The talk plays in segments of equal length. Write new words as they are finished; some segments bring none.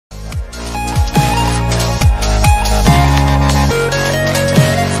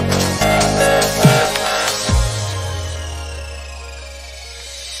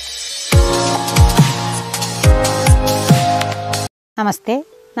നമസ്തേ,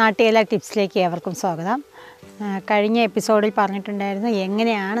 നാട്യകല ടിപ്സിലേക്ക് ഏവർക്കും സ്വാഗതം. കഴിഞ്ഞ എപ്പിസോഡിൽ പറഞ്ഞിട്ടുണ്ടായിരുന്നു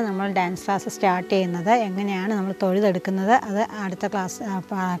എങ്ങനെയാണ് നമ്മൾ ഡാൻസ് ക്ലാസ് സ്റ്റാർട്ട് ചെയ്യുന്നത്, എങ്ങനെയാണ് നമ്മൾ തൊഴുതെടുക്കുന്നത്, അത് അടുത്ത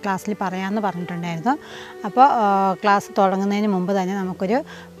ക്ലാസ്സിൽ പറയാമെന്ന് പറഞ്ഞിട്ടുണ്ടായിരുന്നു. അപ്പോൾ ക്ലാസ് തുടങ്ങുന്നതിന് മുമ്പ് തന്നെ നമുക്കൊരു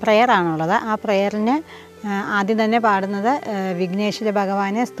പ്രെയറാണുള്ളത്. ആ പ്രെയറിന് ആദ്യം തന്നെ പാടുന്നത് വിഘ്നേശ്വര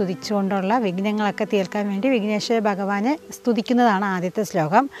ഭഗവാനെ സ്തുതിച്ചുകൊണ്ടുള്ള വിഘ്നങ്ങളൊക്കെ തീർക്കാൻ വേണ്ടി വിഘ്നേശ്വര ഭഗവാനെ സ്തുതിക്കുന്നതാണ് ആദ്യത്തെ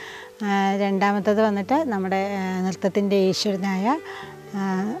ശ്ലോകം. രണ്ടാമത്തത് വന്നിട്ട് നമ്മുടെ നൃത്തത്തിൻ്റെ ഈശ്വരനായ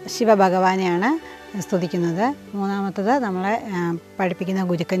ശിവഭഗവാനെയാണ് സ്തുതിക്കുന്നത്. മൂന്നാമത്തത് നമ്മളെ പഠിപ്പിക്കുന്ന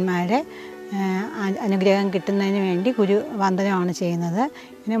ഗുരുക്കന്മാരെ അനുഗ്രഹം കിട്ടുന്നതിന് വേണ്ടി ഗുരുവന്ദനമാണ് ചെയ്യുന്നത്.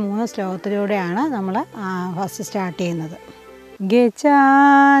 പിന്നെ 3 ശ്ലോകത്തിലൂടെയാണ് നമ്മൾ ഫസ്റ്റ് സ്റ്റാർട്ട് ചെയ്യുന്നത്.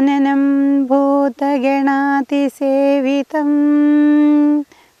 ഗജാനനം ഭൂതഗണാതിസേവിതം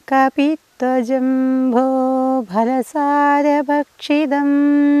കപിത്വജംഭോ ഫലസാരഭക്ഷിതം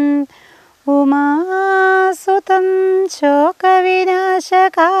ഉമാസുതം ശോകവിനാശകാരണം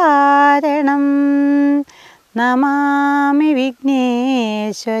നമാമി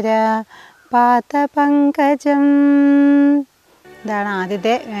വിഘ്നേശ്വര പാദപങ്കജം. ഇതാണ്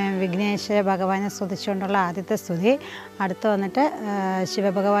ആദ്യത്തെ വിഘ്നേശ്വര ഭഗവാനെ സ്തുതിച്ചുകൊണ്ടുള്ള ആദ്യത്തെ സ്തുതി. അടുത്ത് വന്നിട്ട്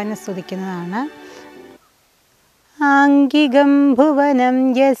ശിവഭഗവാനെ സ്തുതിക്കുന്നതാണ്. ആംഗികം ഭുവനം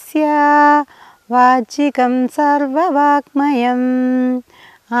യസ്യ വാചികം സർവവാഗ്മയം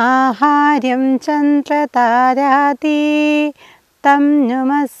ആഹാര്യം ചന്ദ്രതാരാതി തം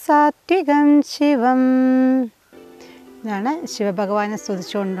നുമഃ സാത്വികം ശിവം. ഇതാണ് ശിവഭഗവാനെ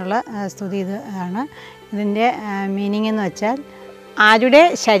സ്തുതിച്ചുകൊണ്ടുള്ള സ്തുതി. ഇതാണ് ഇതിൻ്റെ മീനിങ് എന്ന് വെച്ചാൽ, ആരുടെ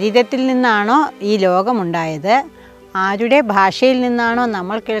ശരീരത്തിൽ നിന്നാണോ ഈ ലോകമുണ്ടായത്, ആരുടെ ഭാഷയിൽ നിന്നാണോ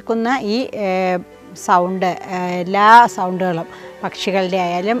നമ്മൾ കേൾക്കുന്ന ഈ സൗണ്ട്, എല്ലാ സൗണ്ടുകളും പക്ഷികളുടെ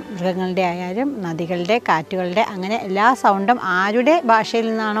ആയാലും മൃഗങ്ങളുടെ ആയാലും നദികളുടെ കാറ്റുകളുടെ അങ്ങനെ എല്ലാ സൗണ്ടും ആരുടെ ഭാഷയിൽ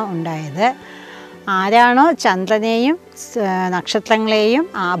നിന്നാണോ ഉണ്ടായത്, ആരാണോ ചന്ദ്രനെയും നക്ഷത്രങ്ങളെയും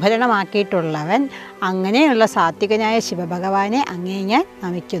ആഭരണമാക്കിയിട്ടുള്ളവൻ, അങ്ങനെയുള്ള സാത്വികനായ ശിവഭഗവാനെ അങ്ങേ ഞാൻ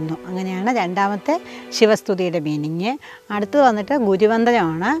നമിക്കുന്നു. അങ്ങനെയാണ് രണ്ടാമത്തെ ശിവസ്തുതിയുടെ മീനിങ്. അടുത്തത് വന്നിട്ട്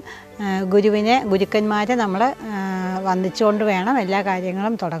ഗുരുവന്ദനമാണ്. ഗുരുക്കന്മാരെ നമ്മൾ വന്ദിച്ചുകൊണ്ട് വേണം എല്ലാ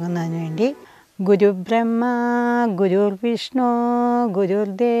കാര്യങ്ങളും തുടങ്ങുന്നതിന് വേണ്ടി. ഗുരുബ്രഹ്മ ഗുരുർവിഷ്ണു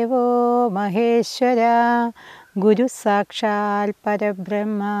ഗുരുർദേവോ മഹേശ്വര ഗുരു സാക്ഷാൽ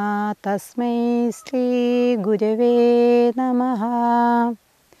പരബ്രഹ്മ തസ്മൈ ശ്രീ ഗുരവേ നമഃ.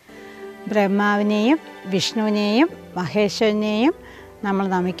 ബ്രഹ്മാവിനെയും വിഷ്ണുവിനെയും മഹേശ്വരനെയും നമ്മൾ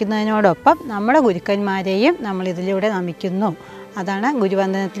നമിക്കുന്നതിനോടൊപ്പം നമ്മുടെ ഗുരുക്കന്മാരെയും നമ്മൾ ഇതിലൂടെ നമിക്കുന്നു. അതാണ്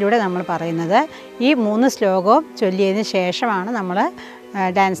ഗുരുവന്ദനത്തിലൂടെ നമ്മൾ പറയുന്നത്. ഈ 3 ശ്ലോകവും ചൊല്ലിയതിന് ശേഷമാണ് നമ്മൾ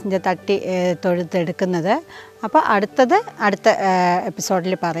ഡാൻസിൻ്റെ തൊഴുത്തെടുക്കുന്നത്. അപ്പോൾ അടുത്ത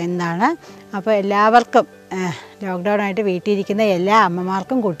എപ്പിസോഡിൽ പറയുന്നതാണ്. അപ്പോൾ എല്ലാവർക്കും ലോക്ക്ഡൗണായിട്ട് വീട്ടിലിരിക്കുന്ന എല്ലാ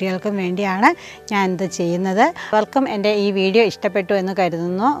അമ്മമാർക്കും കുട്ടികൾക്കും വേണ്ടിയാണ് ഞാനിത് ചെയ്യുന്നത്. അവർക്കും എൻ്റെ ഈ വീഡിയോ ഇഷ്ടപ്പെട്ടു എന്ന്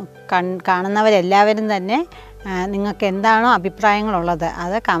കരുതുന്നു. കാണുന്നവരെല്ലാവരും തന്നെ നിങ്ങൾക്ക് എന്താണോ അഭിപ്രായങ്ങളുള്ളത്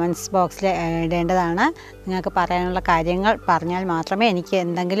അത് കമൻറ്റ്സ് ബോക്സിൽ ഇടേണ്ടതാണ്. നിങ്ങൾക്ക് പറയാനുള്ള കാര്യങ്ങൾ പറഞ്ഞാൽ മാത്രമേ എനിക്ക്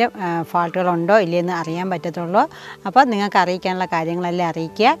എന്തെങ്കിലും ഫാൾട്ടുകളുണ്ടോ ഇല്ലയെന്ന് അറിയാൻ പറ്റത്തുള്ളൂ. അപ്പോൾ നിങ്ങൾക്ക് അറിയിക്കാനുള്ള കാര്യങ്ങളെല്ലാം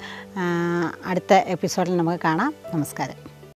അറിയിക്കുക. അടുത്ത എപ്പിസോഡിൽ നമുക്ക് കാണാം. നമസ്കാരം.